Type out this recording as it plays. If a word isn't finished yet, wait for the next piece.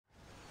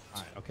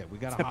Okay, we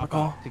gotta hop Typical.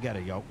 out together,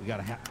 yo. We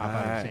gotta hop out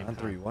at the same On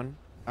time. 3, 1.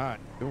 All right,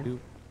 2,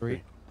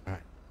 3. All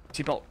right.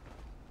 Seatbelt.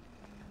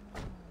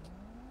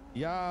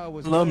 Yo,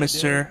 what's Hello, good,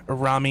 Mr.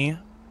 Ramee.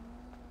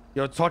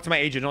 Yo, talk to my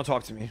agent. Don't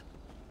talk to me. dude?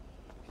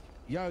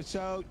 Yo,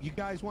 so you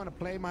guys want to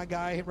play my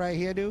guy right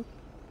here, dude?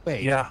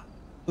 Wait. Yeah.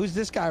 Who's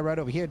this guy right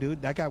over here,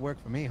 dude? That guy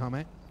worked for me, huh,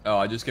 man? Oh,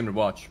 I just came to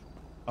watch.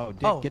 Oh,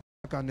 Dick, Oh. get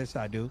the fuck on this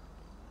side, dude.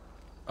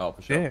 Oh,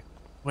 for sure. Dick.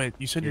 Wait,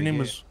 you said your Yeah, name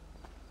yeah. was...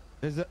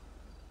 There's a,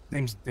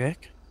 Name's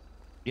Dick?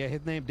 yeah,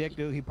 his name Dick,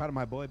 dude. He part of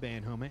my boy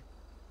band, homie.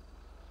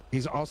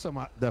 He's also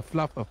the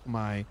fluffer for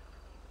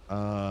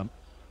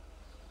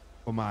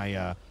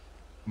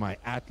my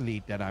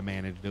athlete that I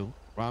manage, dude.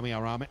 Ramee.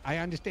 I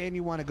understand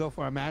you want to go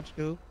for a match,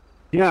 dude.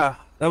 Yeah,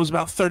 that was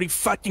about 30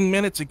 fucking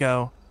minutes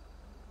ago.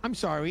 I'm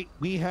sorry.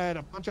 We had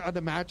a bunch of other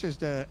matches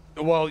to.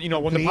 Well, you know,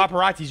 when the Complete.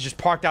 paparazzi's just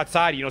parked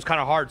outside, you know, it's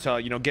kind of hard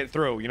to, you know, get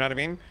through. You know what I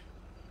mean?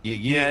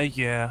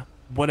 Yeah.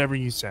 Whatever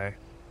you say.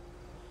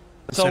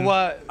 So,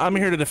 Listen, I'm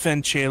here to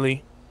defend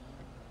Chaley.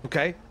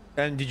 okay.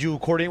 And did you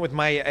coordinate with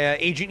my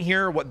agent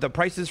here what the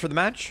price is for the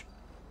match?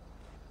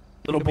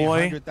 Little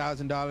boy.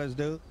 $100,000,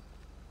 dude.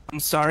 I'm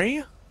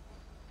sorry?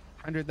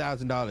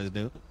 $100,000,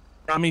 dude.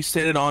 Ramee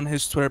stated on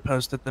his Twitter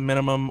post that the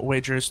minimum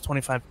wager is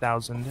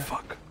 25,000.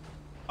 Fuck.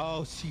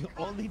 Oh, so you're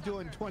only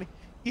doing 20.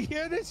 You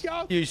hear this,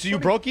 y'all? So you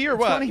brokey or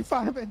what?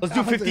 25. Let's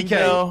do 50K.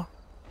 No,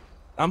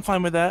 I'm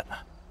fine with that.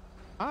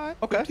 All right.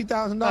 Okay.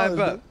 $50,000. I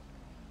bet. Dude.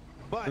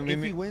 But I mean,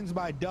 if he wins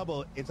by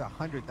double, it's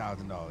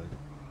 $100,000.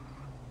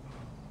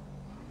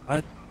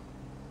 What?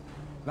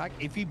 Like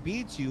if he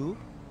beats you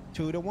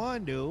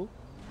 2-1, dude,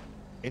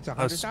 it's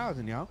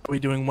 100,000, yo. Are we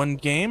doing one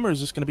game or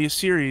is this going to be a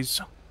series?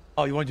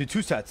 Oh, you want to do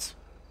 2 sets?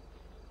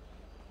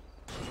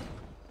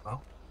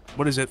 Well,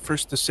 what is it?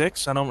 First to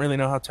 6? I don't really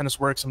know how tennis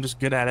works. I'm just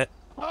good at it.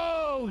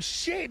 Oh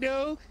shit,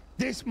 dude!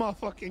 This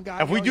motherfucking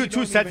guy. If we yo, do you 2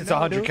 don't sets, even it's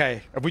know, dude.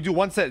 100K. If we do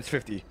 1 set, it's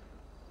 50.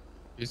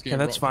 He's Yeah,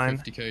 that's fine.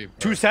 50K, bro.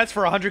 2 sets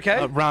for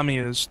 100K? Ramee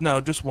is. No,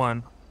 just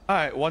one. All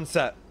right, 1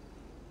 set.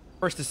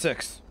 First to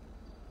 6.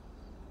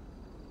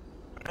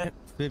 All right,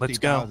 let's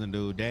go. 50,000,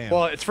 dude. Damn.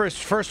 Well, it's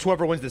first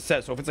whoever wins the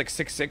set. So if it's like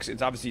 6-6,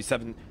 it's obviously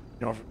 7.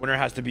 You know, winner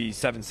has to be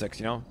 7-6.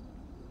 You know,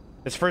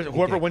 it's first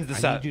whoever wins the I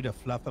set. need you to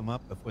fluff him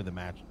up before the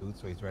match, dude,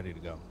 so he's ready to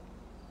go.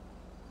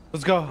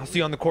 Let's go. I'll see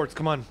you on the courts.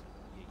 Come on.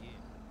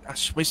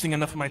 Gosh, wasting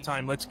enough of my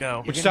time. Let's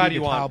go. Which You're gonna side be do you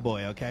the want? towel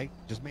boy, okay?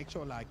 Just make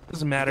sure like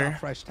Doesn't you got matter.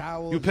 fresh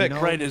towels. You pick. know,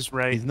 Right is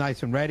right. He's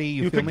nice and ready.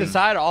 You, You feel pick me? the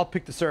side. I'll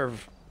pick the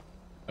serve.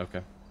 Okay.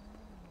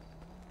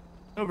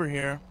 Over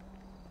here.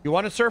 You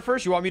want to serve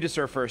first? You want me to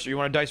serve first, or you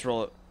want to dice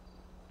roll it?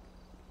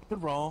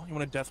 Good roll. You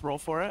want a death roll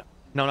for it?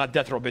 No, not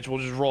death roll, bitch. We'll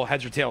just roll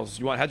heads or tails.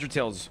 You want heads or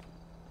tails?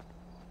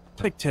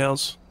 Take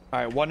tails.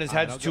 All right. 1 is All right,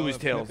 heads. I'll 2 go is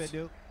and flip tails. it,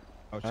 dude.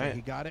 Oh shit, Alright.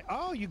 he got it.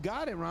 Oh, you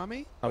got it,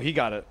 Ramee. Oh, he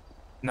got it.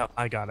 No,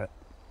 I got it.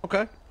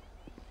 Okay.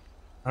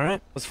 All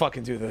right. Let's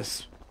fucking do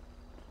this.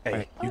 Hey,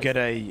 Alright. you get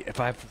a if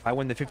I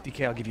win the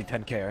 50K, I'll give you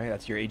 10K. All right,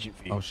 that's your agent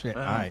fee. Oh shit.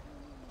 All right.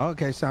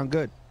 Okay, sound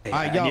good. Hey, All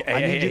right, I yo, need- I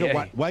hey, need you to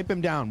hey, wipe him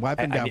down. Wipe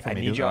him down for I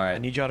me, need dude. you. I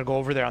Alright. need y'all to go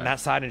over there on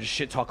that side and just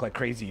shit talk like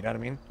crazy. You know what I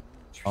mean?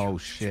 Oh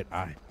shit.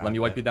 All right. Let me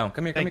wipe you down.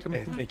 Come here, come here, Thank, come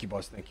here. hey, thank you,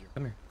 boss. Thank you.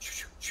 Come here.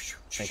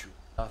 Thank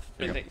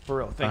you. For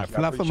real. All Thank right, you. I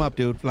fluff him appreciate up,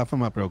 dude. Fluff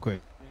him up real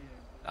quick.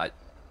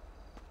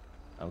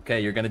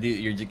 Okay, you're gonna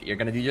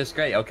do just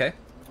great. Okay. it.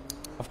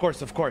 Of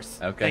course, of course.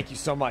 Okay. Thank you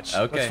so much.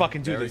 Okay. Let's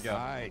fucking do There we this. go. All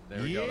right.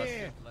 There we yeah. go.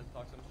 Let's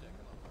talk some shit.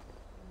 Come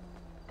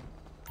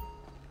on.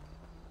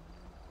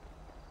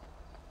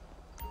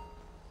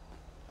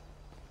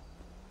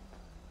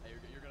 Hey,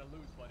 you're gonna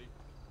lose, buddy. You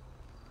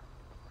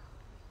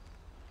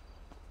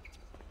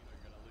know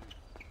you're gonna lose.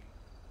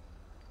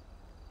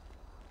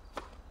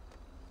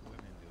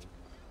 Women, dude.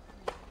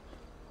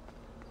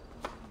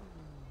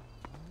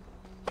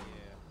 Yeah.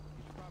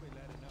 You should probably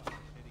let her know how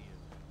shitty he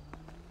is.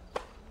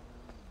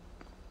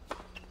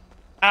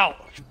 Ow.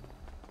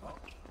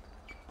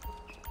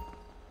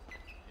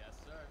 Yes,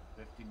 sir.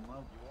 15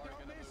 love. You are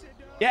gonna lose.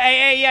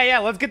 Yeah, yeah.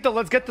 Let's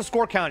get the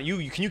score count.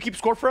 You can you keep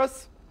score for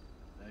us?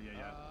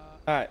 Yeah.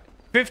 All right.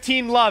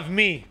 15 love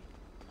me.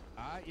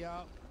 All right, yo.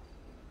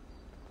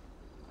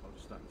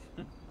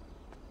 Yeah,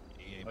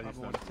 you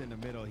probably want to sit in the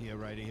middle here,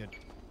 right here.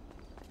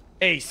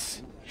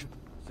 Ace.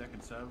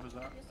 Second serve was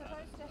that?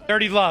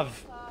 30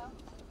 love.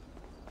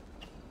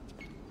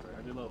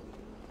 Very low.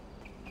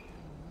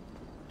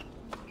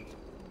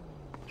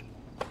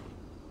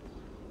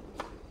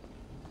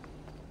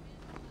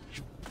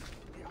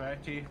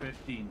 $30,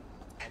 15.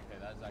 Okay,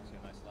 that's actually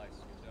a nice slice.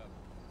 Good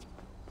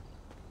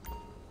job.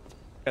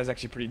 That's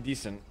actually pretty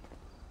decent.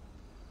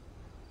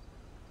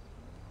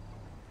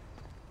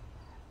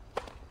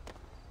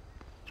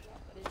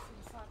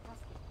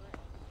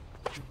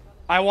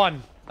 I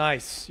won.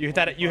 Nice. You hit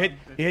that. You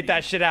hit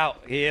that shit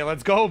out. Yeah,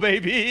 let's go,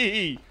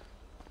 baby.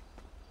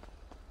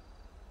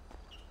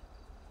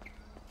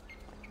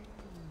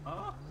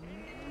 Huh?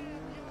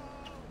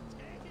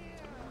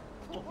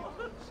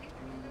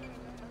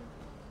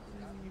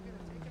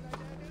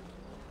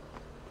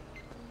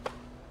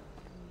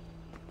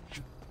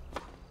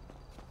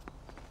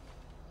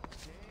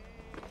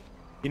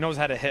 He knows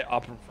how to hit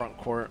up in front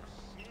court.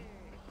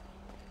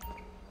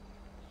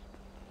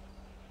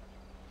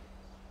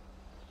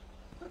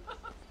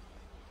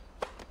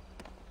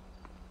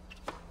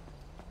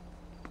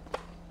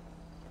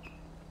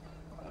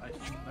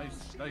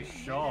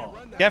 Nice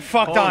shot. Get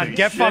fucked on. Holy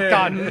Get fucked shit.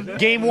 on.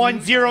 Game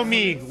 1-0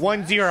 me.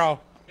 1-0.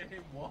 Game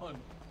 1.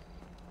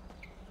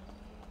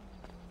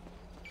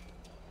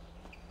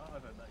 That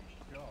was a nice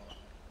shot.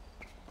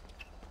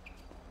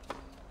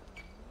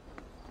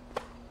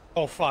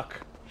 Oh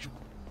fuck. It's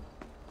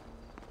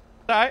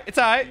alright. It's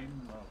alright.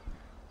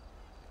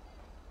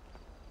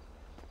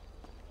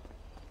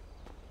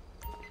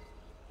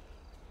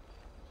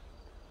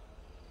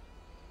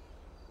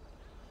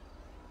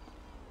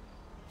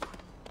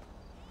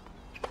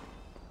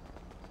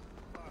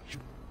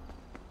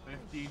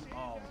 Team love.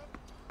 All.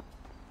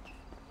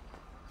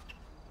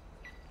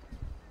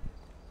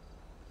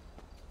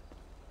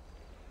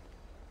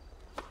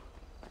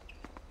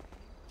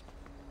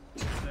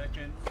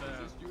 Second serve. Is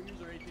this juniors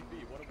or ATP?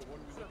 What are we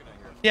looking at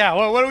here? Yeah.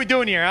 What are we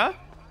doing here, huh?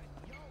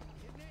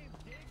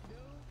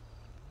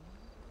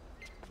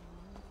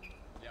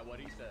 Yeah, what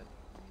he said.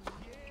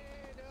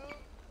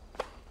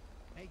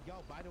 Hey, yo,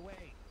 by the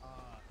way,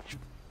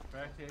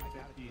 Practice I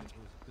gotta 15. it was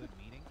a good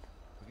meeting.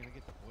 We're gonna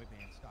get the boy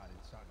band started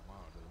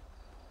tomorrow, dude.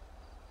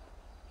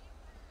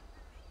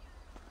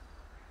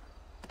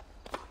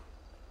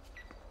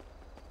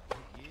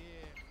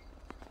 Yeah.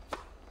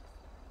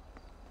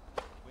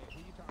 Wait, who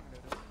you talking to,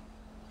 dude?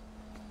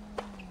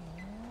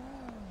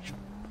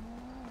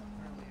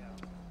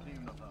 I didn't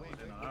even know if that was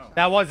in or out.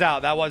 That was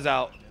out. That was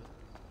out.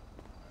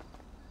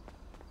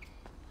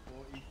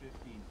 40,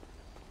 15.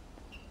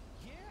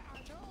 Yeah, I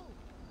know.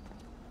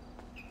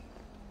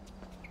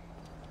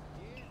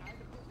 Yeah, I had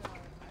to put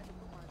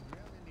my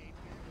drill in the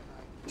ATM and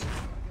I get my ATM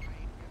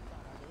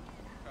card out, dude.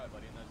 Try,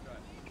 buddy, nice try.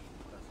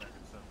 That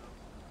second serve though.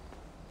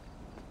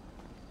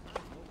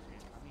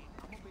 Bullshit. I mean,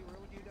 I'm gonna be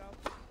real with you though.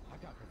 I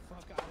got the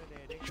fuck out of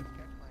there. They just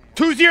catch my ass.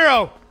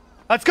 2-0.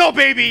 Let's go,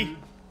 baby.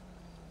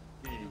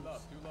 Games.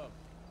 Love, two love.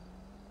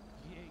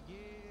 Yeah, yeah.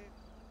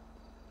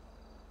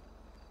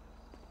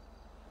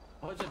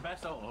 What's the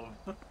best out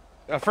of?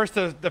 The first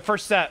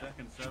set.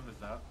 Second serve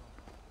is out.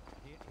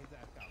 His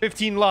ass got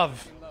 15 love.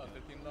 15 love,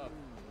 15 love.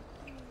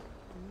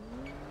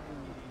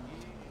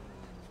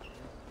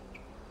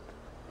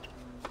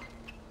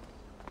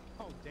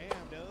 Oh, damn,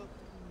 dude.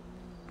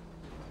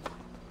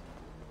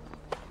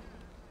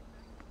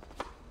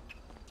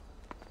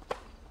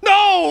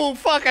 No,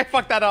 fuck! I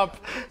fucked that up.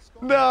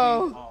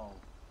 No.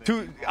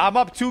 Oh, I'm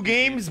up 2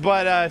 games,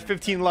 but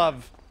 15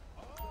 love.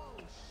 Oh,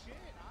 shit.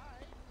 All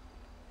right.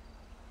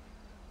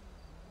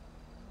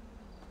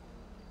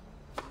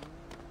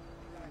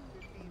 Like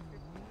 15,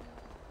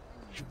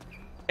 15.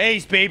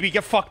 Ace, baby,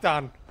 get fucked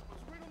on.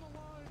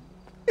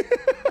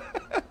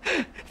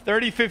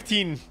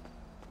 30-15.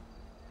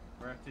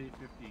 Practice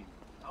 15.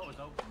 That was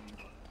out for me.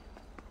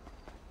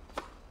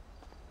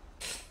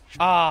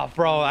 Ah,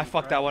 bro, I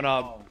fucked that one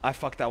up. I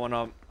fucked that one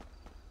up.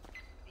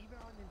 Even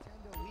on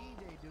Nintendo Wii,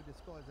 they do the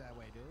scores that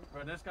way, dude.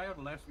 Bro, this guy on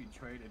the left's been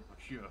training for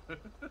sure.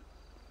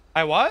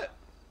 I what?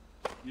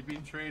 You've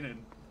been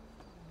training.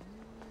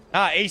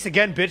 Ah, ace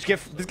again, bitch.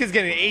 This kid's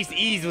getting ace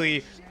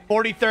easily.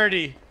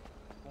 40-30. 40.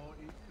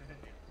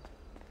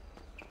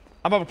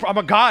 I'm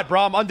a god,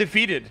 bro. I'm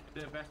undefeated.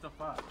 The best of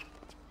 5.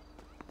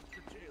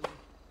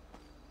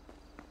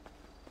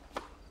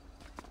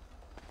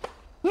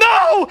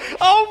 No!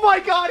 Oh my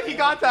god, he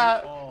got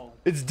that. Oh.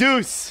 It's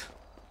deuce.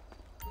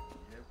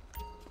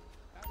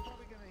 That's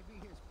probably gonna be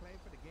his play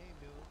for the game,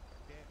 dude.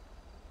 Yeah.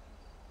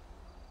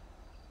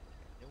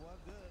 It was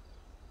good.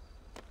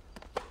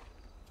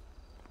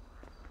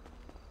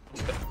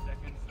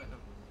 Second serve.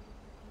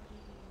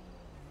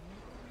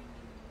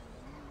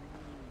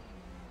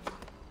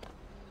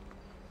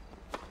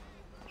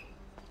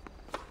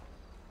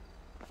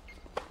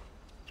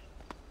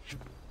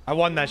 I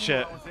won that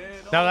shit. That was in.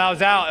 No, that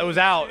was out. It was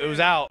out. It was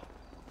out.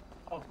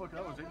 Oh, fuck,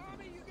 that was in. You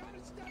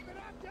gotta step it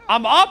up, dude.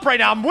 I'm up right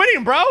now. I'm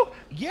winning, bro.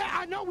 Yeah,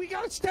 I know. We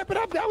gotta step it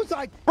up. That was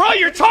like, Bro,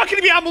 you're talking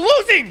to me. I'm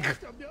losing. dude.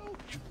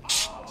 Oh,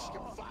 fuck,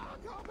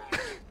 oh, man.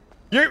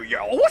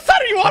 You're what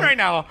side are you on right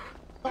now?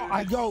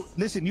 Yo,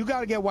 listen, you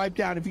gotta get wiped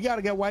down. If you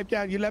gotta get wiped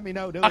down, you let me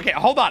know, dude. Okay,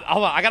 hold on.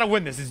 I gotta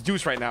win this. It's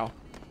deuce right now.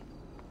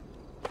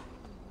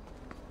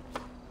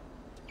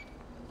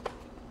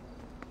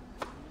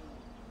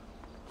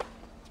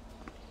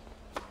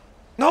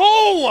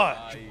 No!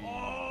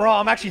 Bro,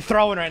 I'm actually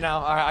throwing right now.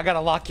 All right, I gotta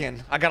lock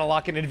in.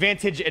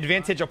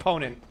 Advantage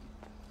opponent.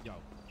 Yo,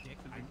 Dick,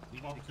 we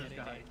need to get in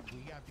there.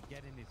 We have to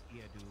get in this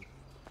ear, dude. We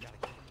gotta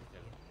get in this ear.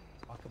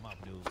 Fuck him up,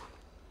 dude.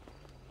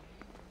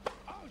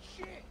 Oh,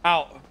 shit.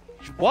 Out.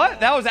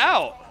 What? That was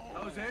out.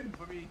 That was in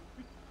for me.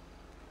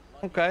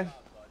 Okay.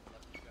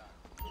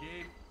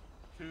 Game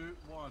 2,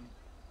 1.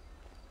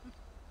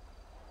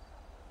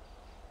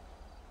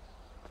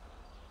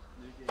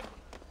 New game.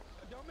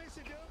 Don't miss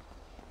it, dude.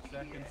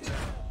 Second serve. Dang.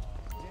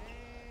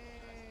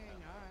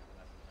 All right.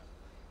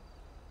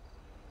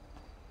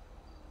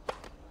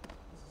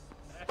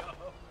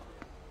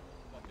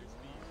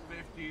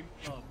 15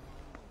 love.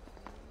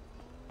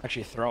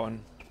 Actually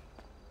throwing.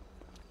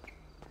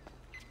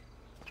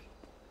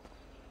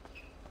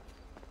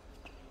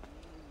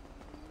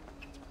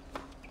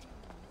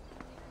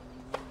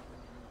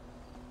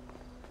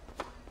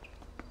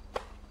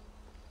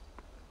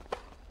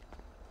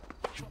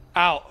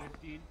 Out.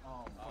 15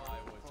 all. I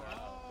was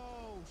out.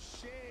 Oh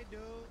shit,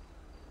 dude. Yeah,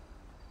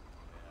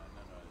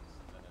 then it's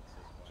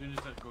this As soon as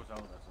it goes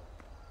out, that's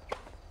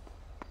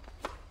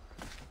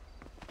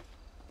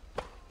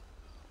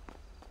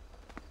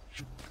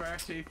all.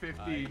 30,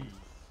 15. Nice.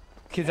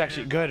 Kid's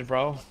actually good,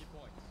 bro. 20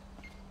 points.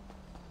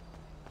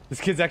 This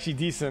kid's actually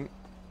decent.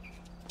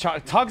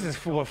 Tugs is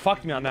what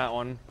fucked me on that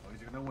one. Oh,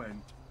 he's gonna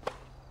win.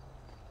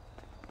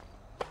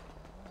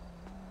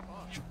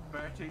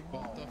 30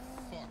 What all. the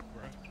fuck,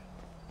 bro?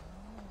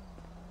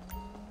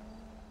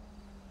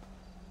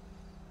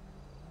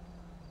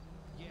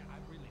 Yeah, I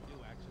really do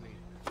actually.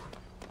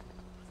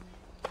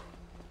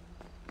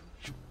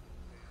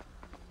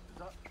 Is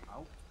that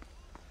out?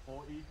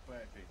 40,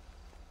 30.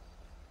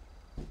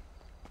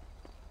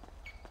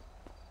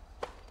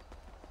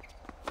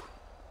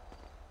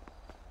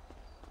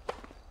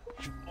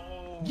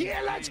 Oh,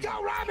 Yeah, let's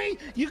go, Ramee.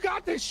 You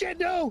got this shit,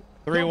 dude. 3-1.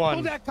 Yo,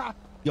 roll that cock.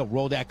 Yo,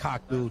 roll that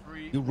cock, dude.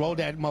 You roll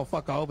that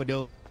motherfucker over,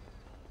 dude.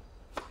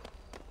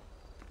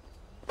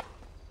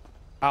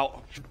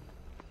 Out.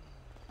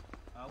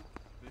 Out.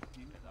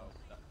 15. That was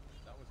an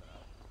out.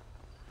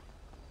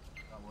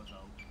 That was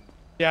out.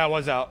 Yeah, it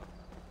was out.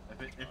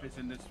 If it's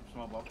in this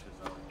small box,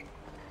 it's out.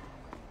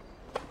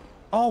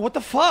 Oh, what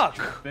the fuck?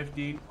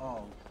 15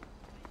 all.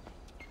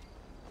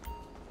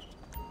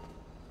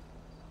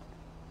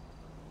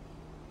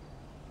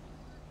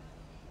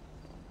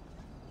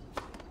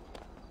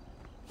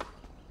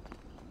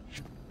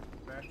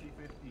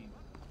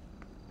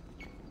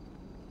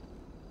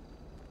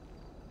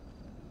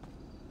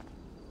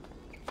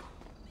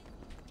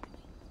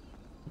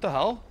 What the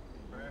hell?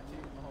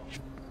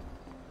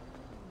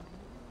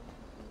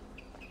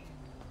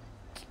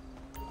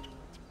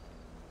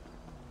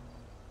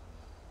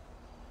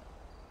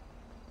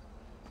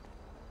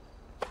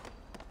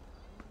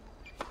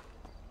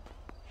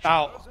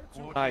 Out.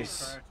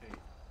 Nice.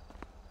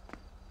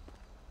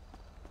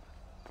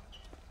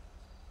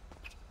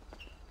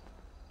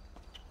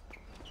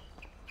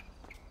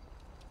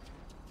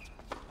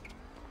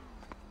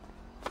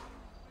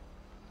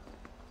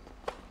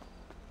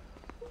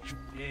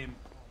 Game.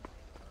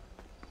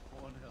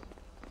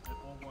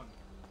 4-1.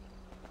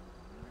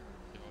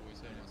 You always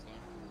say last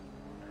time.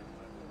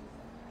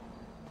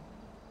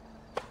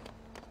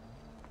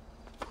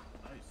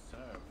 Nice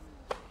serve.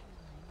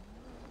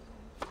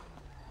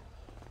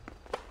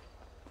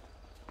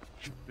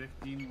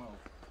 15 mouth.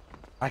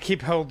 I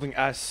keep holding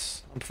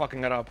S. I'm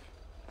fucking it up.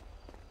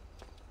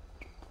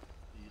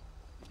 He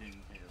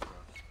didn't hit it, bro.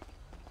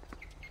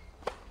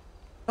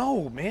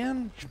 No,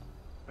 man.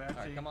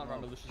 Alright, come on,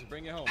 Ramee. Let's just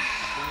bring it home.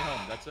 Just bring it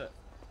home. That's it.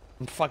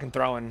 I'm fucking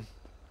throwing.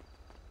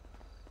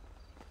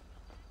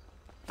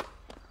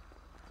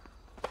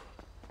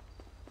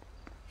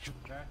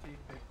 Thirty,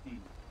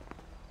 15.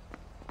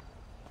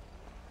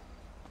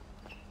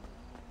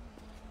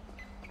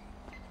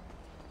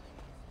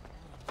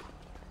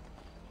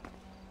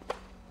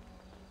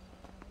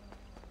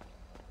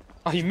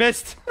 Oh, he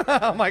missed.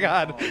 Oh my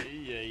god.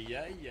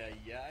 Yeah,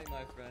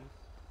 my friend.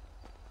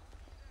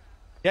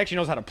 He actually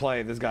knows how to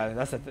play, this guy.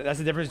 That's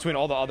the difference between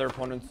all the other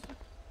opponents.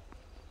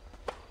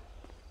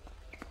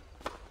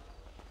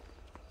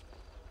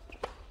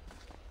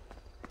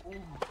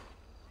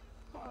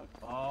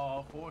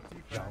 Oh, 40,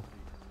 30.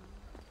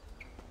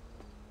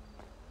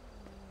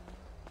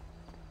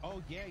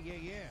 Oh yeah.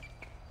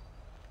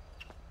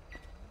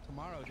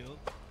 Tomorrow, dude.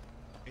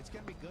 It's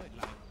gonna be good.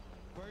 Like,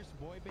 first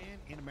boy band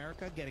in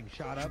America getting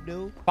shot up,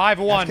 dude. 5-1.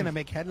 That's gonna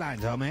make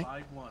headlines, homie.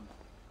 5-1.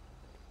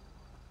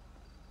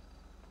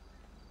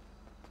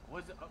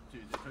 What's it up to?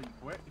 Is it turning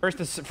quick?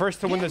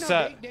 First to win the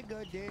set. They're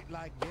good. They're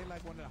like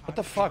one of the. What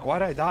the fuck?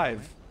 Why'd I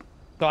dive?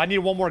 So I need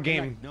one more They're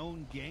game. like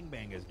known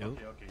gangbangers, dude.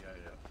 Okay, yeah.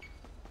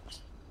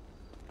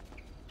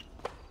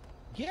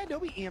 Yeah,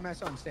 there'll be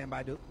EMS on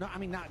standby, dude. No, I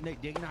mean,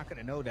 they're not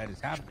gonna know that it's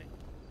happening.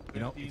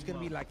 You know, it's gonna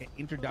be like an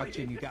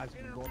introduction. You guys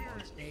can go up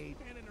on stage,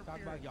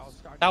 talk about y'all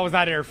starting. That was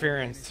not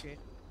interference.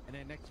 And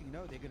then next thing you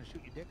know, they're gonna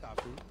shoot your dick off,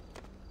 dude.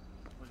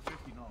 Was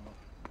 50 normal?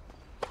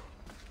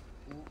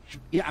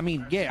 Yeah, I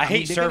mean, yeah. I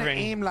hate they're serving. Gonna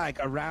aim like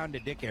around the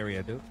dick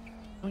area, dude.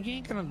 No, you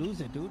ain't gonna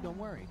lose it, dude. Don't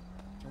worry.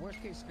 The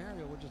worst case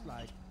scenario, we'll just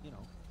like, you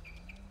know,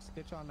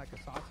 stitch on like a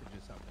sausage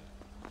or something.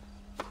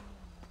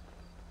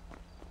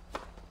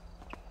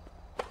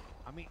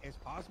 I mean, it's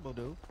possible,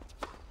 dude.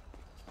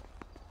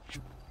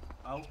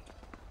 Out.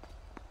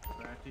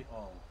 30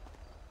 all.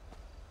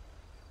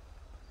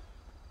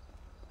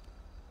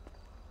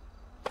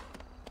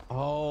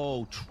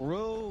 Oh,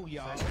 true,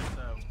 y'all.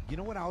 So, You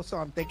know what also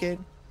I'm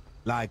thinking?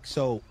 Like,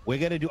 so we're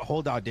gonna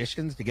hold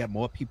auditions to get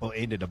more people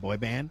into the boy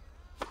band,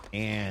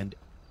 and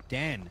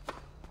then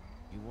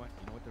you know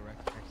what the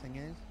next thing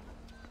is?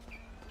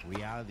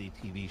 Reality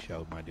TV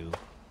show, my dude.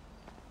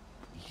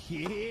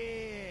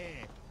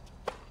 Yeah.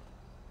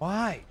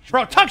 Why?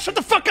 Bro, Tuck, shut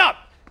the fuck up!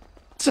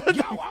 Yo,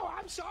 oh,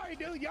 I'm sorry,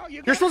 dude. Yo,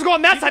 You're supposed to go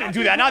on that side and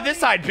do that, not this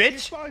side,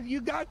 bitch.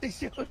 You got this,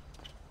 dude.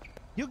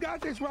 You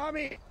got this,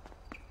 Ramee.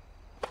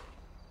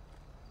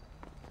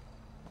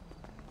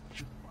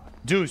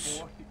 Deuce.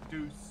 40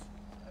 deuce.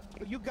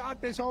 You got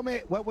this,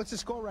 homie. What's the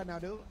score right now,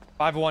 dude?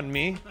 5-1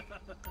 me.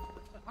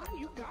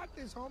 You got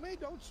this, homie.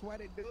 Don't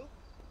sweat it, dude.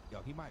 Yo,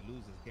 he might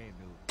lose this game,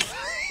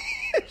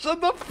 dude. Shut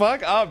the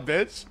fuck up,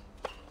 bitch.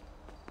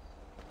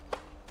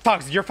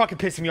 Fox, you're fucking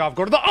pissing me off.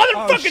 Go to the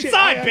other fucking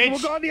side, bitch. We'll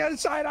go on the other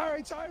side. All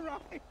right, sorry,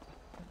 Ramee.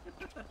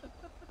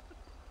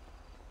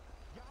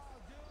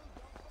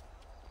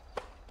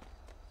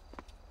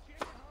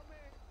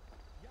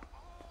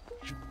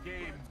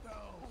 Game.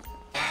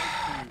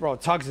 Bro,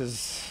 Tugs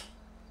is...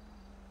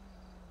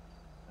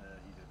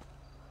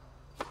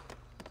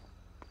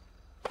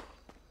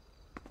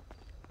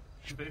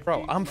 He did.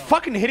 Bro, I'm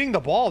fucking hitting the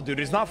ball, dude.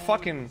 It's not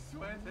fucking...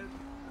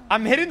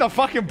 I'm hitting the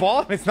fucking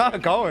ball and it's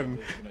not going.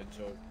 It's gonna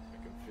choke. I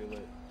can feel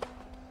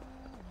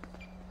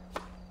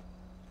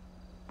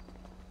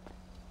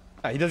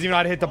it. He doesn't even know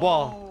how to hit the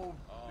ball.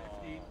 Oh,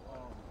 15.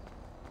 Oh.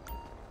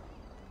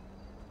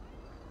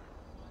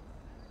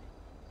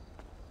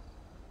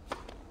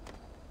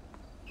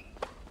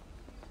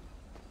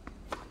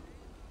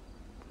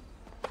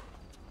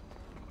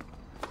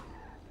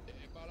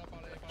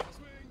 Para,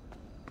 swing.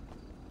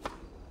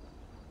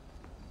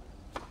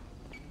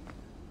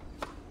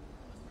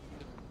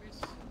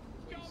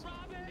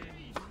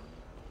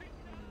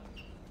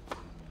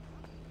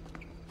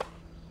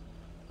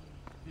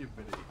 You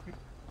bitty.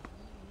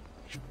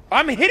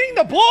 I'm hitting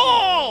the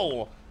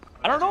ball!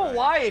 I don't know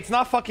why it's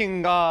not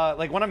fucking,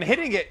 like when I'm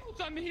hitting it.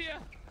 I'm here.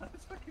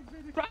 That's fucking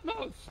bitty.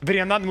 Ramos. Vinny,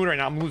 I'm not in the mood right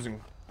now. I'm losing.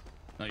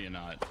 No, you're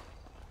not.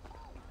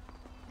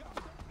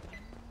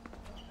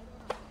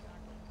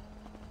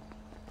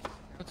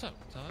 What's up,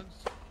 Tugs?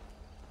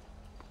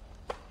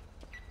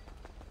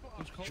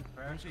 Who's coaching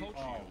you?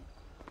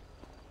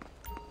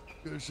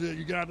 Good shit,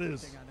 you got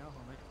this.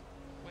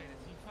 Wait,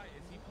 is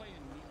he playing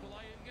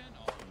Nikolai again?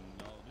 Oh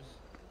no,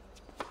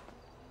 this.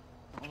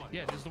 Oh my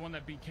Yeah, God. this is the one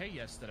that beat K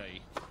yesterday.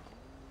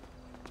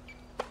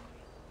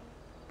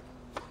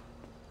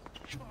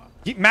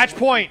 Match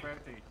point.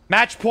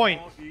 Match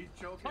point. Oh, he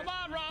choked Come it.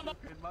 on, Ramos.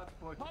 Good match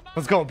point.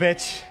 Let's go,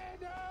 bitch.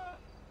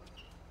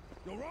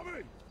 Yo,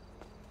 Ramee!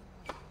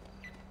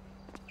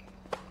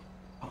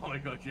 Oh my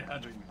God, you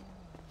had me.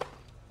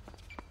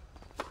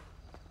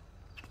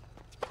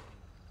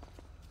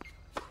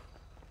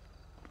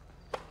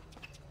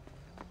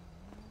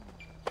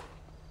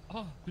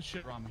 Oh, good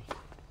shit, Ramee.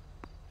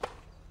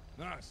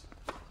 Nice.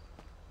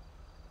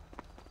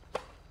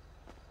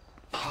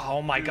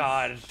 Oh my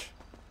god.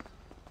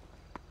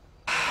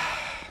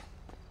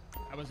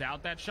 I was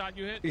out that shot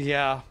you hit?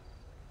 Yeah.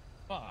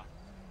 Fuck.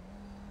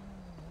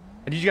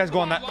 Did you guys go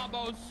on that?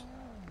 Ramos.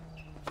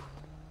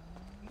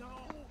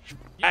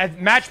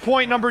 At match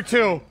point number 2.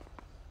 If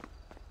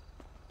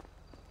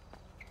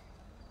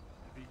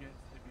he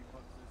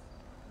fucks this,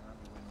 Rami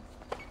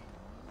wins.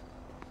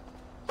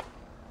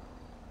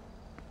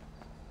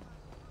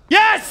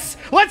 Yes!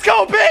 Let's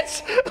go,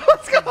 bitch!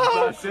 Let's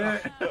go! That's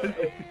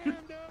it.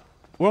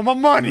 Where my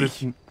money?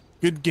 Listen,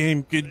 good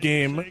game, good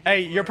game.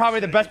 Hey, you're probably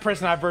the best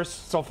person I've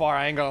versed so far.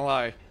 I ain't gonna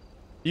lie.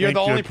 You're Thank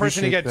the you, only I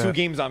person to get appreciate 2 that.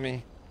 games on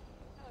me.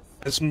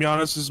 Let's be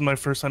honest, this is my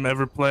first time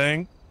ever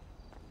playing.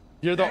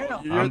 You're the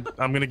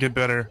I'm gonna get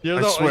better. You're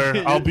I the- swear,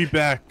 you're- I'll be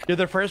back. you're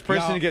the first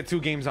person Yo. to get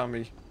 2 games on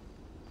me.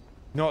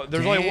 No,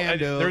 there's only Damn, one,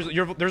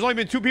 dude. there's only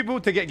been 2 people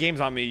to get games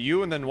on me.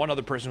 You and then one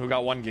other person who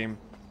got 1 game.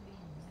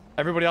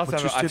 Everybody else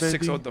What's have your I've state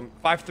 6 ID? with them.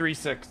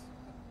 536.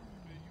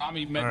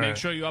 Ramee, All make right.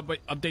 sure you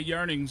update your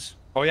earnings.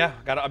 Oh yeah,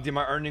 gotta update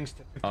my earnings.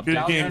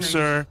 Good game,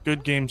 sir.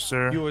 Good game,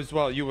 sir. You as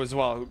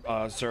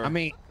well, sir. I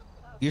mean,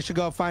 you should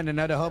go find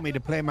another homie to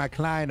play my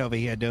client over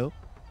here, dude.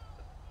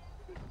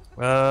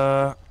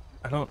 I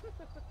don't.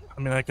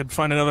 I mean, I could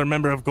find another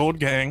member of Gold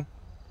Gang.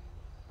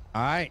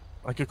 All right.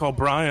 I could call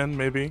Brian,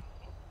 maybe.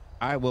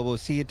 All right. Well, we'll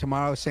see you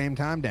tomorrow, same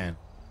time, Dan.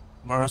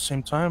 Tomorrow,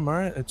 same time. All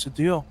right, it's a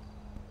deal.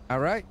 All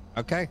right.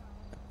 Okay.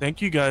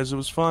 Thank you guys. It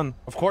was fun.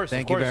 Of course,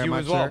 Thank you very you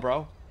much, as well, sir.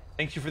 bro.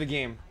 Thank you for the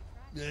game.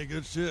 Yeah,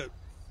 good shit.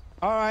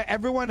 All right.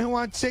 Everyone who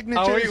wants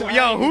signatures. Oh, wait, all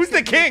yo, right, who's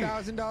the king?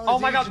 $1,000 Oh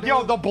my each, god, dude.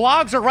 yo, the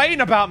blogs are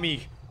writing about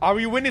me. Are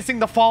we witnessing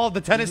the fall of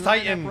the tennis Line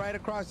up titan? right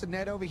across the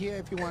net over here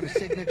if you want a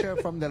signature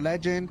from the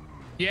legend.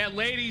 Yeah,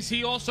 ladies,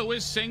 he also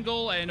is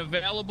single and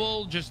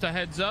available. Just a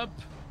heads up.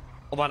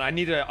 Hold on, I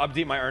need to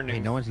update my earnings.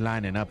 Hey, no one's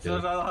lining up, So dude.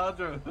 is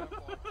Alejandro.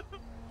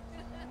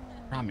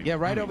 Ramee, Yeah,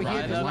 right Ramee, over here.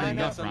 Ramee, Just line line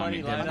up, up.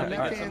 Ramee, Line On the up.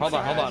 left-hand Hold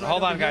on, side, hold on, right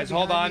hold on, over guys, here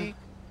hold behind on. me.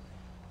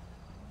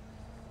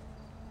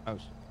 Oh,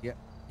 yeah.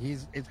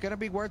 It's gonna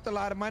be worth a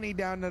lot of money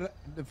down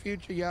the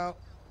future, yo.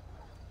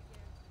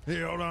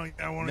 Here, hold on.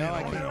 I want to No,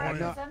 I hit.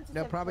 can't.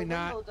 No, no, probably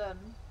not.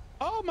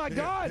 Oh my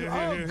God! here,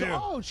 Oh, here, here.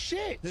 oh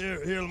shit! Here,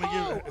 let me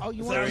give it. Oh,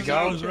 you $1,000, want There we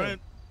go. right?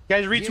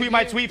 Guys, retweet Yeah,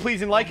 my yeah. tweet,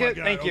 please, and like Oh my it.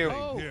 God, Thank you. okay.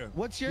 Oh, Here.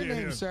 what's your Here,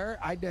 name, here. sir?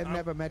 I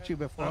never met you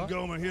before. I'm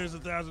Gomer. Here's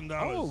 $1,000.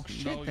 Oh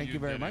shit! No, Thank you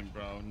very much. didn't,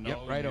 bro. No, Yep,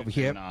 right you over did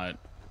here. Not.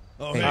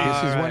 Oh, Hey, hey, this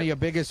is one Alright. of your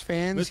biggest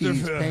fans. Mr.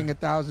 He's F- paying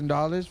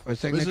 $1,000 for a Mr.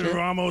 signature.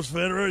 Ramos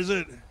Federer, is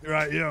it?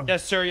 Right, yeah.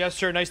 Yes, sir. Yes,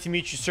 sir. Nice to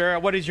meet you, sir.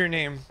 What is your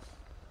name?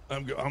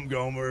 I'm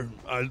Gomer.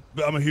 I'm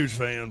a huge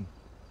fan.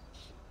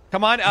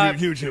 Come on.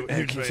 Huge so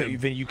fan.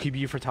 you could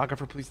be a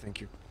photographer, please.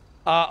 Thank you.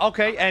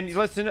 Okay, and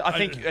listen, I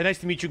think nice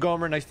to meet you,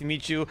 Gomer. Nice to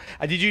meet you.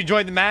 Did you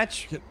enjoy the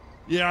match?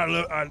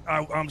 Yeah,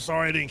 I'm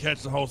sorry I didn't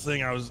catch the whole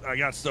thing. I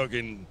got stuck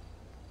in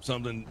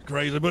something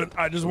crazy, but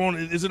I just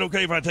wanted. Is it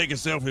okay if I take a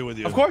selfie with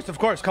you? Of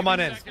course. Come on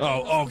in.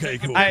 Oh, okay,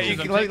 cool.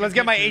 Let's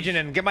get my agent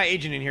in. Get my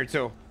agent in here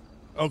too.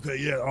 Okay,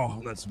 yeah.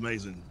 Oh, that's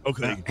amazing.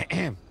 Okay.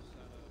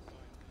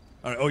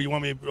 All right. Oh, you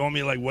want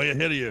me like way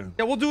ahead of you?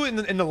 Yeah, we'll do it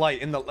in the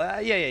light.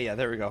 Yeah.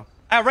 There we go.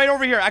 Right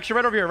over here. Actually,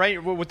 right over here.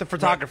 Right with the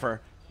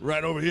photographer.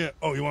 Right over here.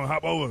 Oh, you want to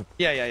hop over?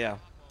 Yeah.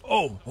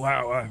 Oh,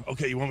 wow.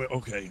 Okay, you want me?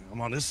 Okay,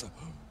 I'm on this side.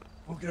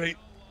 Okay.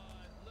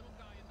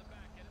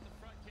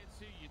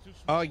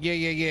 Oh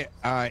yeah.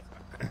 All right.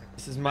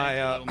 This is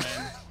my. Little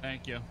man.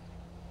 Thank you.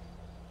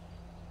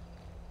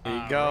 There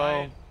you go.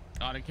 Right.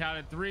 On the count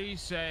of 3,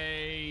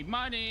 say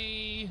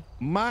money.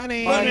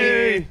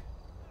 Money.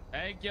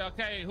 Thank you.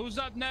 Okay, who's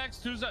up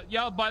next? Who's up?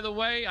 Yo, by the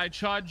way, I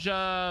charge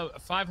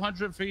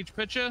 500 for each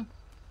picture.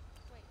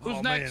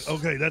 Who's next? Man.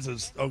 Okay, that's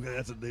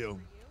a deal.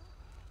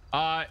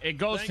 It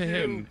goes to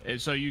him.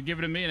 So you give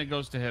it to me, and it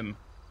goes to him.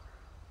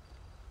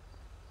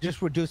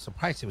 Just reduce the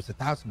price. It was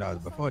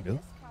 $1,000 before, dude.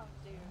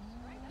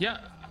 Yeah.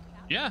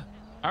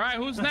 All right,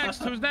 who's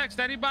next?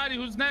 Anybody?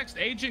 Who's next?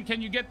 Agent,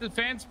 can you get the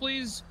fans,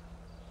 please?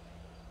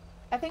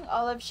 I think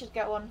Olive should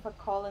get one for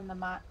calling the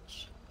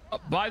match.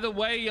 By the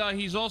way,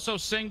 he's also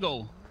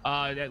single.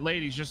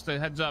 Ladies, just a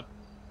heads up.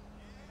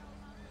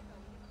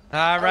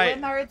 All right.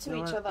 We're married to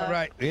each other. All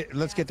right,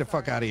 let's get the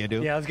fuck out of here,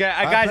 dude. Yeah, let's get.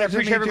 Guys, I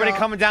appreciate everybody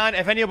coming down.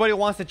 If anybody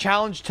wants to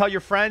challenge, tell your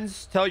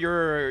friends, tell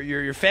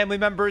your family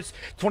members.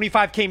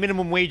 25K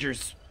minimum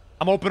wagers.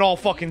 I'm open all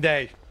fucking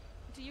day.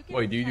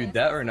 Wait, do you do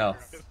that or no?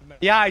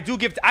 Yeah, I do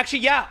give. Actually,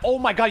 yeah. Oh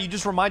my God, you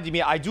just reminded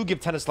me. I do give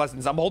tennis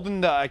lessons. I'm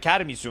holding the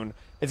academy soon.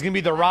 It's gonna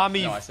be the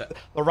Ramee,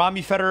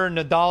 Federer,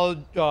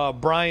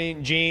 Nadal,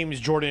 Brian, James,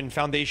 Jordan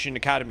Foundation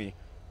Academy.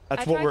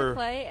 That's what we're. I tried to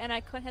play and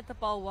I couldn't hit the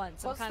ball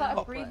once. What's that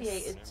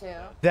abbreviated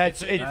to?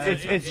 That's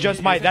it's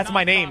just my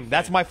my name.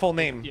 That's my full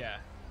name. Yeah,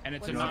 and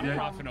it's a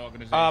non-profit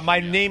organization. My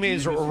name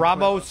is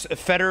Ramos,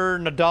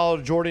 Federer,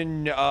 Nadal,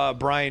 Jordan,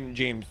 Brian,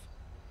 James,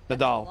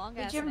 Nadal.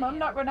 Did your mom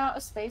not run out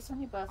of space on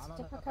your birth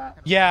certificate?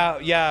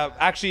 Yeah.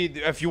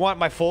 Actually, if you want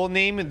my full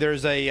name,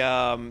 there's a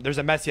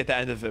Messi at the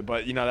end of it.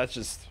 But you know, that's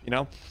just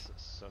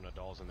So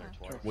Nadal's in there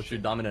twice. What's your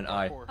dominant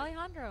eye?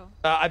 Alejandro.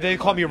 They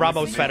call me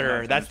Ramos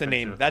Federer. That's the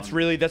name. That's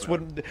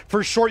what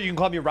for short you can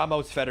call me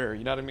Ramos Federer.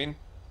 You know what I mean?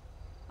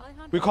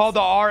 We call the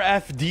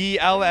RFDLMJ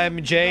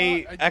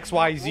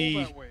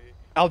XYZ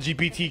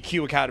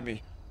LGBTQ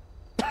Academy.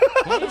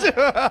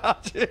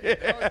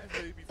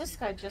 This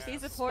guy just He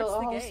supports spilled a the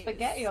whole gays.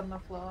 spaghetti on the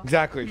floor.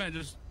 Exactly. Man,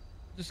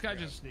 this guy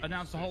just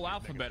announced the whole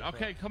alphabet.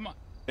 Okay, come on.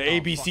 The A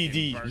B C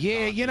D.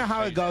 Yeah, you know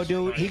how it go,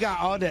 dude. He got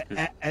all the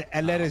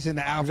letters in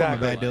the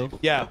alphabet, dude.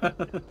 Yeah.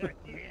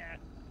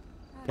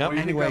 Yep.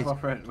 Anyways,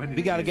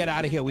 we gotta get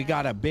out of here. We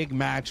got a big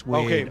match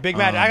with. Okay, big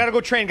match. I gotta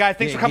go train, guys.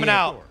 Thanks for coming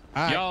out.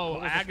 Right. Yo,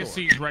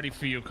 Agassi's ready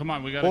for you. Come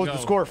on, we gotta What go. was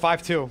the score?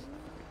 5-2.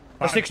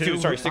 Or 6-2.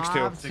 Sorry,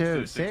 6-2.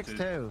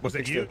 6-2. Was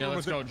it you? Yeah,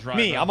 let's go, drive.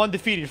 Me, I'm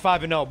undefeated.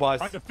 5-0,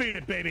 boss.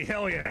 Undefeated, baby.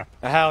 Hell yeah.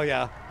 Hell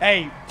yeah.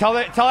 Hey, tell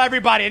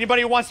everybody.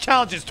 Anybody who wants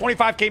challenges,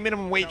 25K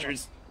minimum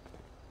wagers.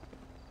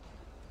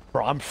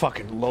 Bro, I'm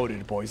fucking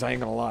loaded, boys. I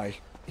ain't gonna lie.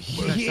 That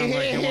sounds like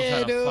he almost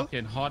had a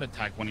fucking heart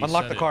attack when he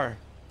Unlock said the car.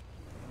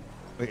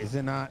 Wait, is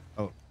it not?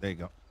 Oh, there you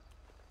go.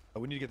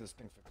 Oh, we need to get this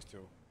thing fixed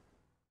too.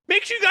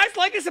 Make sure you guys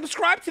like and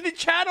subscribe to the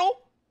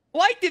channel.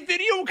 Like the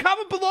video and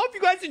comment below if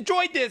you guys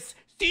enjoyed this.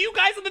 See you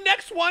guys on the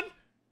next one.